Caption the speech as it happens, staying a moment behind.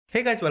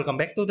Hey guys, welcome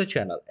back to the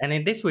channel, and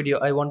in this video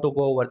I want to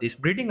go over this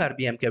Breeding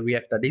RBMK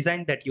reactor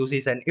design that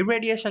uses an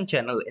irradiation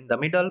channel in the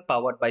middle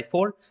powered by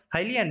 4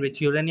 highly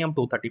enriched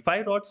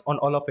uranium-235 rods on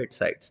all of its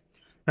sides.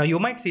 Now you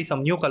might see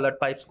some new colored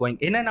pipes going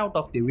in and out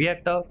of the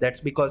reactor. That's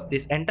because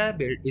this entire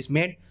build is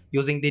made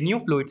using the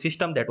new fluid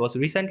system that was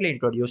recently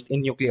introduced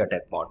in nuclear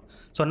tech mod.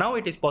 So now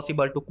it is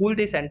possible to cool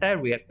this entire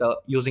reactor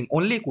using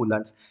only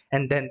coolants,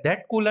 and then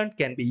that coolant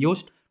can be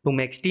used to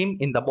make steam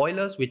in the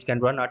boilers which can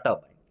run a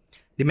turbine.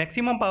 The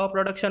maximum power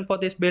production for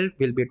this build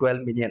will be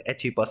 12 million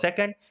HE per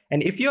second,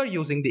 and if you are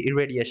using the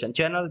irradiation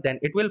channel, then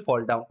it will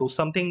fall down to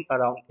something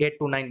around 8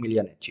 to 9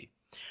 million HE.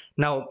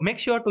 Now make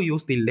sure to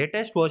use the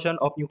latest version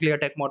of nuclear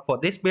tech mod for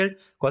this build,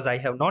 because I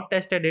have not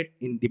tested it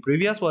in the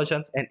previous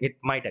versions and it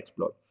might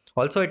explode.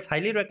 Also, it's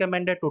highly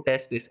recommended to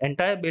test this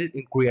entire build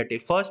in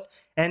creative first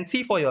and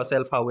see for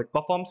yourself how it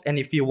performs and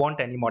if you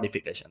want any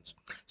modifications.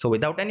 So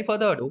without any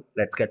further ado,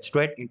 let's get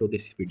straight into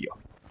this video.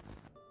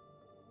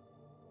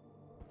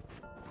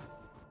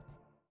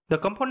 The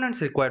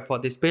components required for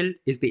this build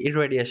is the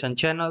irradiation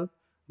channel,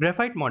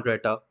 graphite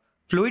moderator,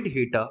 fluid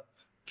heater,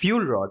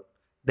 fuel rod,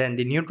 then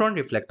the neutron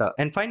reflector,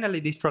 and finally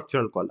the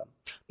structural column.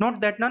 Note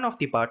that none of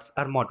the parts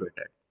are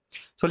moderated.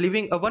 So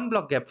leaving a 1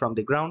 block gap from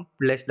the ground,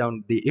 place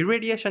down the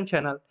irradiation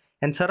channel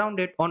and surround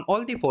it on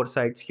all the 4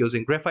 sides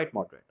using graphite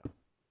moderator.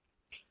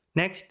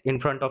 Next, in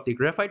front of the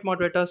graphite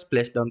moderators,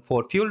 place down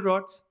 4 fuel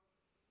rods,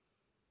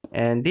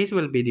 and these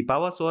will be the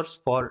power source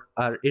for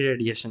our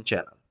irradiation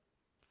channel.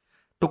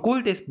 To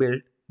cool this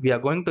build, we are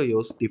going to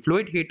use the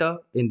fluid heater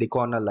in the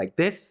corner like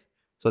this.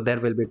 So there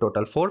will be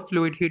total 4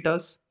 fluid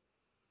heaters.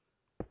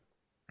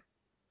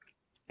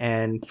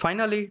 And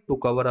finally, to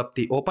cover up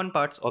the open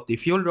parts of the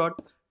fuel rod,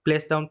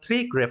 place down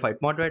 3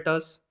 graphite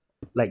moderators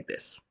like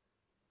this.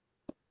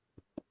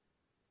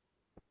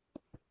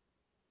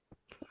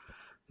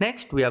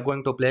 Next, we are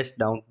going to place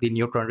down the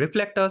neutron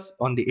reflectors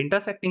on the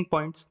intersecting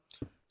points.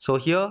 So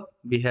here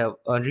we have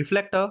a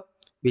reflector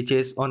which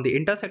is on the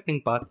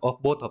intersecting path of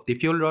both of the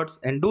fuel rods,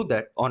 and do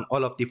that on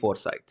all of the 4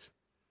 sides.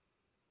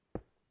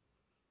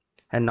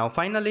 And now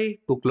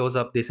finally, to close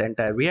up this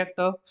entire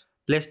reactor,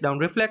 place down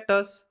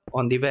reflectors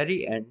on the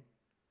very end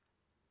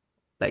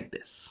like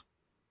this.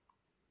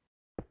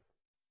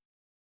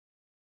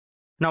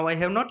 Now I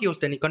have not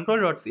used any control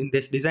rods in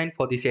this design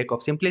for the sake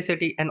of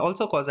simplicity, and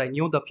also cause I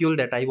knew the fuel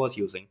that I was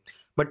using.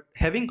 But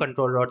having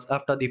control rods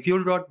after the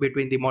fuel rod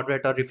between the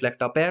moderator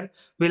reflector pair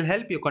will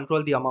help you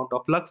control the amount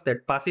of flux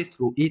that passes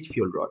through each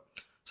fuel rod.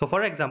 So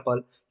for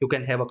example, you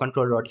can have a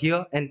control rod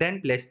here and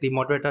then place the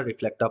moderator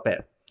reflector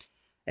pair.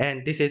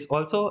 And this is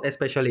also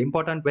especially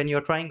important when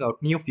you're trying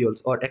out new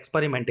fuels or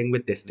experimenting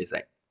with this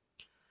design.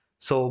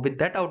 So with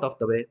that out of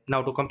the way,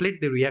 now to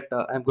complete the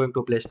reactor, I'm going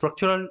to place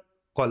structural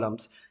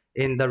columns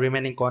in the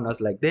remaining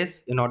corners like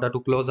this in order to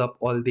close up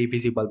all the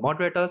visible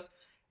moderators,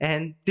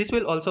 and this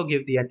will also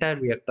give the entire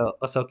reactor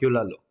a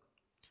circular look.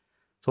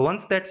 So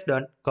once that's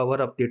done,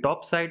 cover up the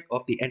top side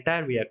of the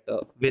entire reactor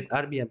with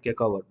RBMK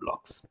cover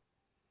blocks.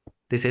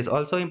 This is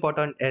also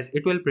important as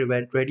it will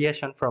prevent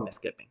radiation from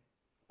escaping.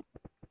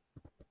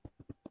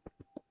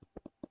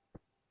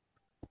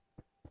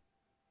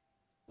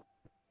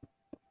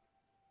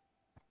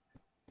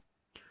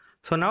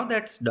 So now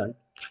that's done,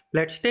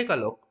 let's take a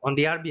look on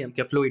the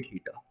RBMK fluid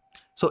heater.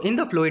 So in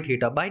the fluid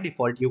heater, by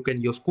default, you can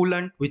use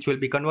coolant, which will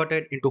be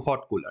converted into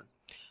hot coolant.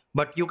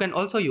 But you can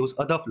also use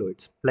other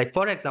fluids. Like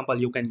for example,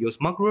 you can use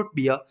mug root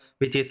beer,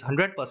 which is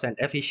 100%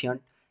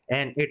 efficient,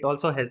 and it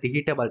also has the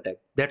heatable tag.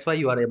 That's why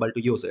you are able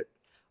to use it.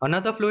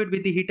 Another fluid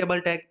with the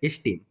heatable tag is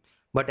steam.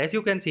 But as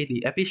you can see,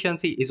 the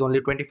efficiency is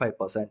only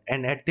 25%.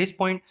 And at this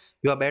point,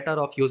 you are better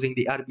off using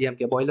the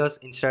RBMK boilers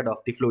instead of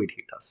the fluid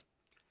heaters.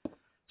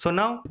 So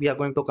now we are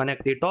going to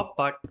connect the top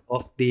part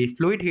of the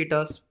fluid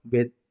heaters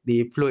with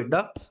the fluid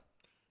ducts,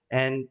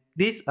 and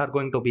these are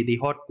going to be the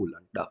hot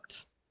coolant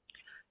ducts.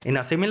 In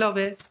a similar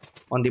way,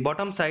 on the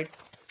bottom side,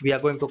 we are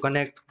going to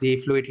connect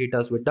the fluid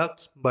heaters with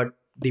ducts, but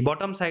the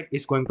bottom side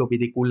is going to be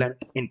the coolant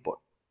input.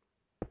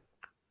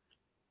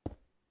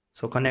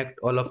 So connect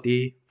all of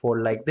the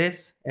 4 like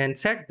this and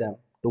set them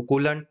to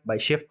coolant by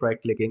shift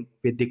right clicking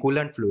with the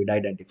coolant fluid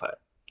identifier.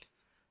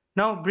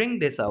 Now bring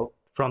this out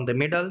from the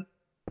middle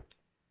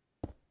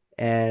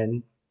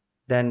and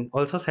then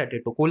also set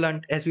it to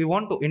coolant, as we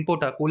want to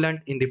input a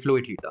coolant in the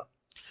fluid heater.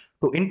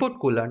 To input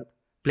coolant,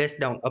 place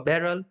down a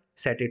barrel,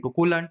 set it to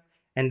coolant,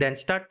 and then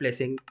start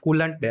placing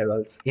coolant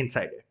barrels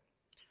inside it.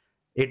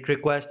 It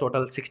requires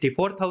total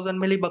 64,000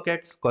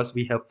 millibuckets because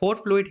we have 4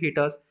 fluid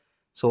heaters,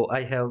 so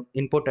I have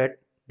inputted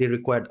the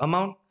required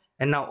amount,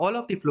 and now all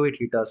of the fluid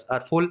heaters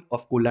are full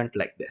of coolant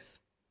like this.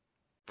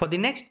 For the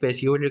next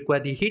phase, you will require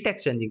the heat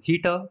exchanging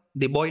heater,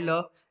 the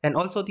boiler, and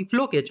also the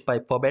flow gauge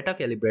pipe for better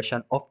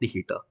calibration of the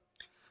heater.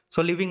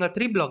 So leaving a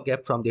 3 block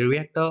gap from the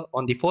reactor,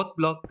 on the 4th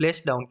block,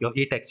 place down your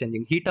heat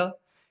exchanging heater,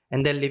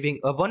 and then leaving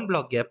a 1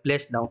 block gap,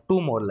 place down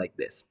 2 more like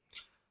this.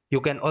 You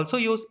can also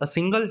use a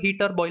single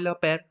heater boiler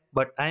pair,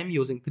 but I am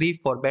using 3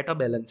 for better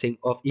balancing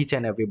of each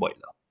and every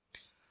boiler.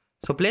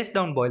 So place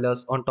down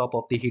boilers on top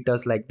of the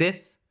heaters like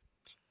this,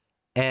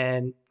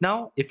 And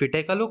now if we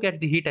take a look at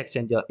the heat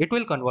exchanger, it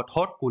will convert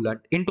hot coolant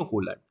into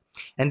coolant.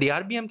 And the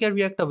RBMK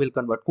reactor will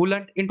convert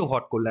coolant into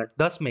hot coolant,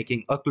 thus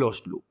making a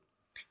closed loop.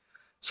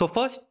 So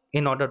first,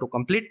 in order to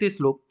complete this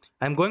loop,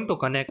 I'm going to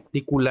connect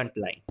the coolant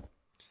line.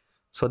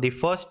 So the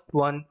first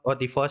one, or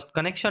the first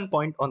connection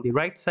point on the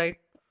right side,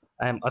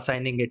 I am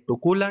assigning it to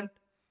coolant,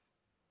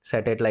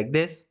 set it like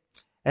this.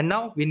 And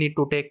now we need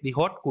to take the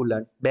hot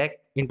coolant back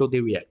into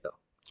the reactor.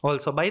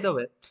 Also, by the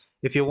way,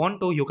 if you want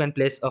to, you can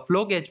place a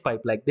flow gauge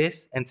pipe like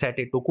this and set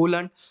it to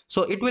coolant.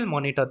 So it will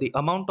monitor the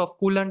amount of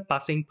coolant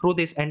passing through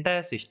this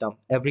entire system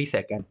every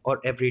second or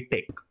every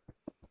take.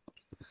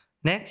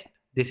 Next,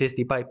 this is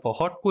the pipe for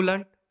hot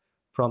coolant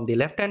from the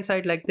left hand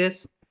side like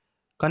this,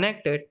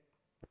 connected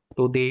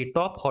to the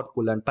top hot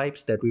coolant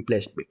pipes that we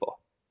placed before.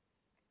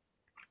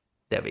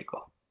 There we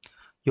go.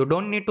 You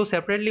don't need to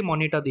separately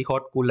monitor the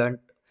hot coolant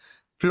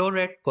flow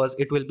rate because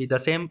it will be the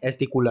same as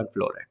the coolant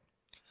flow rate.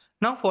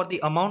 Now for the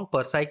amount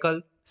per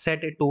cycle,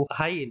 set it to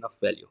high enough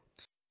value.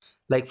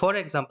 Like for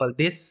example,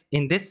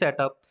 in this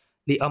setup,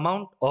 the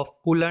amount of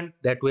coolant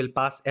that will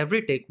pass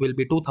every take will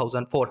be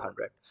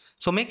 2400.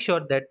 So make sure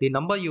that the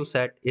number you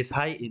set is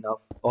high enough,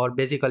 or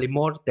basically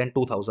more than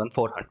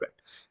 2400.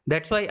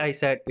 That's why I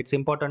said it's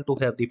important to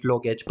have the flow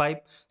gauge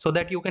pipe so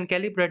that you can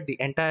calibrate the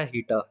entire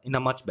heater in a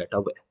much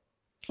better way.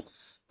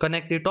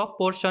 Connect the top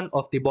portion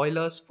of the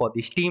boilers for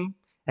the steam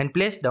and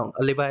place down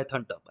a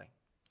Leviathan turbine.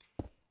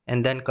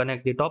 And then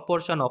connect the top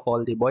portion of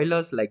all the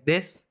boilers like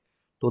this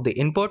to the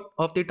input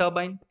of the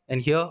turbine.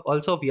 And here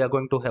also we are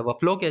going to have a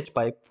flow gauge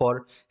pipe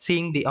for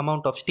seeing the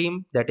amount of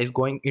steam that is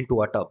going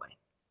into a turbine.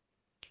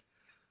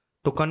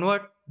 To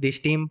convert the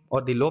steam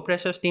or the low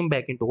pressure steam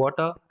back into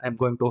water, I'm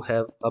going to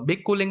have a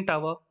big cooling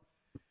tower.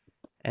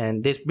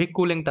 And this big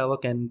cooling tower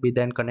can be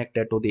then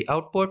connected to the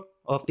output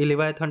of the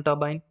Leviathan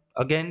turbine,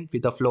 again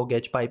with a flow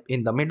gauge pipe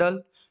in the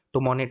middle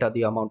to monitor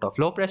the amount of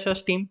low pressure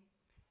steam.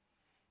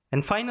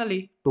 And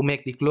finally, to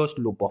make the closed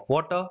loop of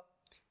water,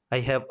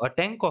 I have a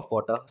tank of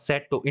water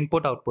set to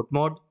input-output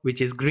mode, which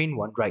is green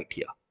one right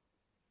here.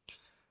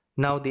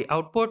 Now the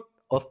output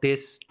of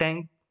this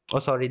tank,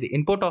 the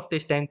input of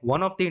this tank,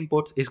 one of the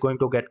inputs is going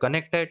to get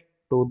connected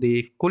to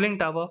the cooling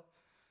tower.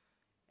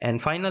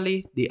 And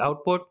finally, the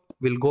output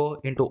will go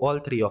into all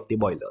three of the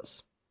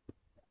boilers.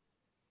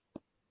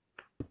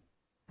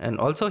 And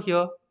also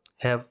here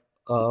have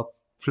a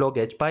flow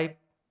gauge pipe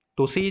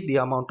to see the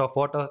amount of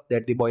water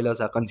that the boilers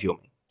are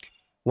consuming.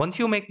 Once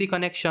you make the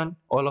connection,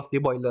 all of the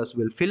boilers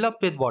will fill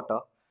up with water,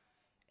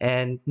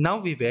 and now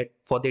we wait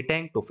for the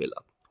tank to fill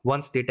up.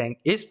 Once the tank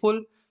is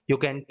full, you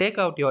can take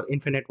out your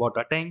infinite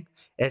water tank,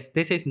 as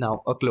this is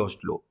now a closed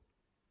loop.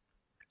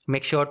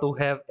 Make sure to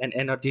have an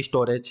energy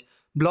storage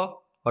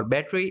block or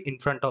battery in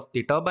front of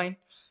the turbine,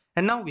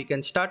 and now we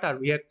can start our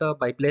reactor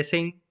by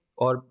placing,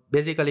 or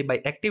basically by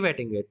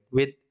activating it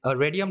with a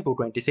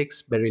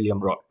radium-226 beryllium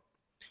rod.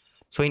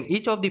 So in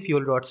each of the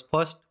fuel rods,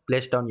 first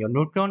place down your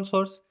neutron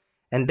source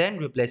and then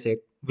replace it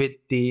with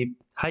the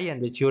high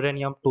enriched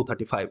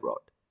uranium-235 rod.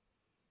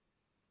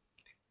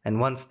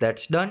 And once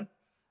that's done,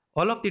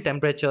 all of the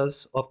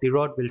temperatures of the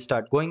rod will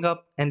start going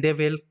up, and they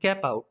will cap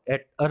out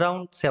at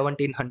around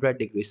 1700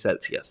 degrees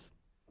Celsius,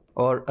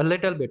 or a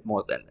little bit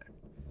more than that,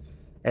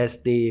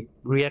 as the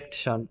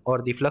reaction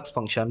or the flux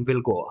function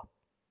will go up.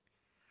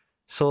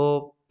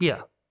 So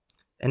yeah,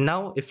 and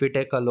now if we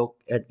take a look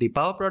at the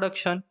power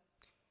production,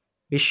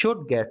 we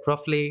should get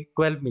roughly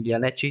 12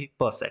 million HE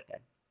per second.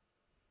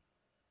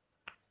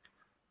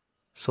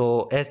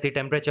 So as the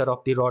temperature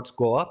of the rods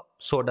go up,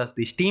 so does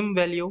the steam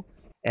value,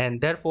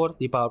 and therefore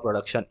the power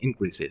production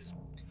increases.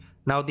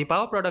 Now the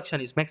power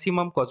production is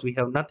maximum because we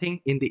have nothing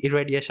in the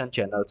irradiation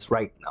channels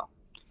right now.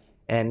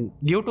 And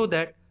due to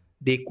that,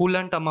 the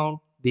coolant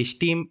amount, the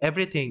steam,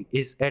 everything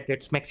is at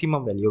its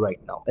maximum value right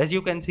now. As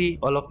you can see,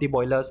 all of the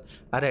boilers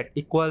are at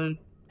equal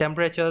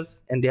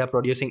temperatures and they are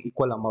producing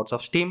equal amounts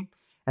of steam,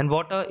 and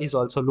water is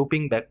also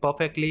looping back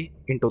perfectly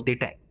into the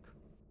tank.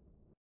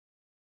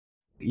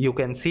 You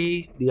can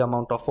see the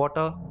amount of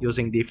water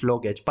using the flow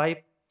gauge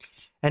pipe.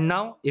 And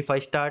now if I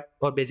start,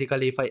 or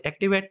basically if I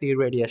activate the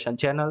irradiation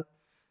channel,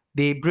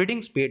 the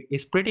breeding speed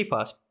is pretty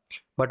fast.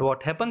 But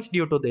what happens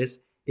due to this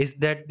is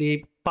that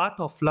the path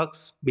of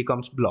flux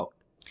becomes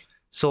blocked.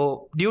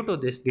 So due to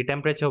this, the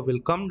temperature will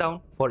come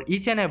down for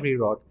each and every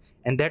rod,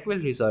 and that will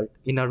result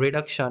in a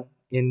reduction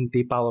in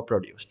the power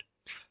produced.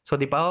 So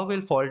the power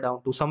will fall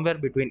down to somewhere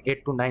between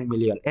 8 to 9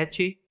 million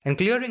HE, and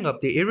clearing up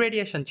the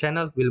irradiation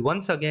channel will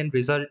once again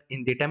result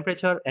in the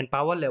temperature and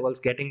power levels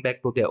getting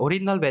back to their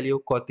original value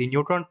because the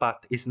neutron path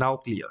is now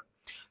clear.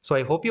 So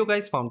I hope you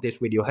guys found this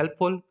video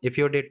helpful. If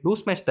you did, do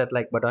smash that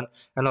like button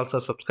and also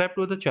subscribe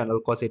to the channel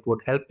because it would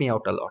help me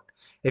out a lot.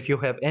 If you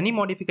have any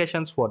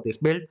modifications for this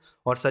build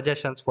or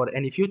suggestions for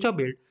any future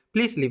build,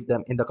 please leave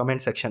them in the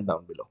comment section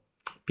down below.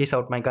 Peace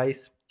out my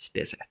guys,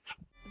 stay safe.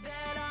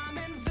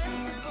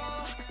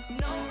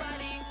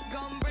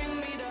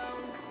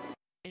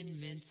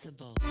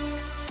 Invincible.